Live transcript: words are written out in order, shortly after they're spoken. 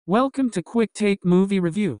Welcome to Quick Take Movie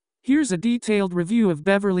Review. Here's a detailed review of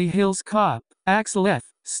Beverly Hills Cop, Axel F,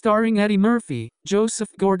 starring Eddie Murphy, Joseph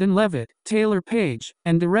Gordon-Levitt, Taylour Paige,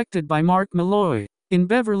 and directed by Mark Molloy. In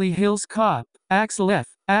Beverly Hills Cop, Axel F,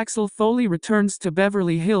 Axel Foley returns to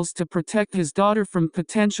Beverly Hills to protect his daughter from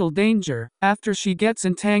potential danger, after she gets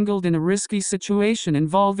entangled in a risky situation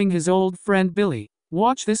involving his old friend Billy.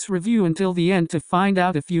 Watch this review until the end to find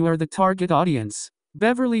out if you are the target audience.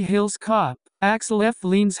 Beverly Hills Cop, Axel F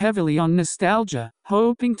leans heavily on nostalgia,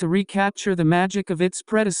 hoping to recapture the magic of its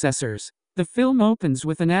predecessors. The film opens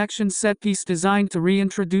with an action set-piece designed to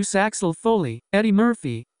reintroduce Axel Foley, Eddie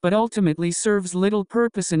Murphy, but ultimately serves little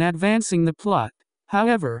purpose in advancing the plot.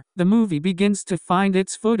 However, the movie begins to find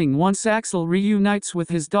its footing once Axel reunites with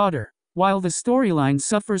his daughter. While the storyline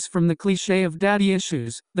suffers from the cliché of daddy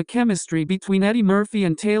issues, the chemistry between Eddie Murphy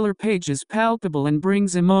and Taylour Paige is palpable and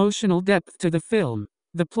brings emotional depth to the film.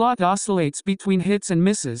 The plot oscillates between hits and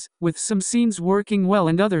misses, with some scenes working well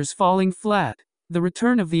and others falling flat. The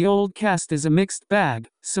return of the old cast is a mixed bag.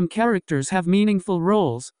 Some characters have meaningful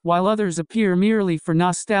roles, while others appear merely for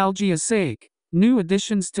nostalgia's sake. New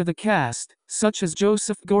additions to the cast, such as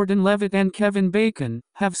Joseph Gordon-Levitt and Kevin Bacon,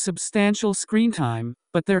 have substantial screen time,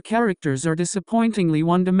 but their characters are disappointingly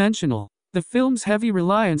one-dimensional. The film's heavy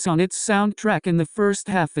reliance on its soundtrack in the first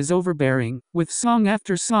half is overbearing, with song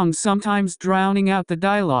after song sometimes drowning out the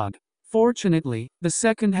dialogue. Fortunately, the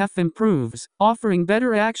second half improves, offering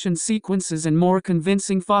better action sequences and more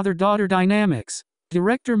convincing father-daughter dynamics.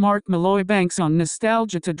 Director Mark Molloy banks on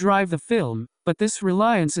nostalgia to drive the film, but this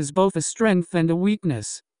reliance is both a strength and a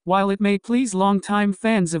weakness. While it may please longtime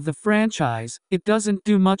fans of the franchise, it doesn't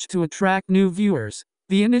do much to attract new viewers.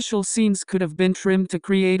 The initial scenes could have been trimmed to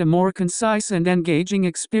create a more concise and engaging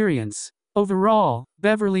experience. Overall,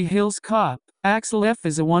 Beverly Hills Cop, Axel F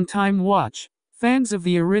is a one-time watch. Fans of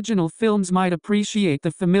the original films might appreciate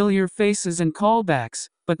the familiar faces and callbacks,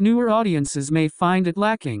 but newer audiences may find it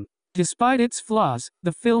lacking. Despite its flaws,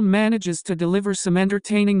 the film manages to deliver some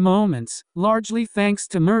entertaining moments, largely thanks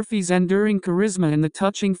to Murphy's enduring charisma and the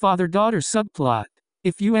touching father-daughter subplot.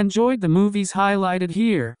 If you enjoyed the movies highlighted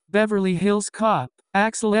here, Beverly Hills Cop,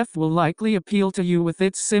 Axel F will likely appeal to you with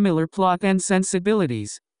its similar plot and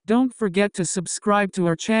sensibilities. Don't forget to subscribe to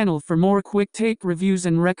our channel for more quick take reviews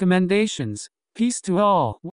and recommendations. Peace to all.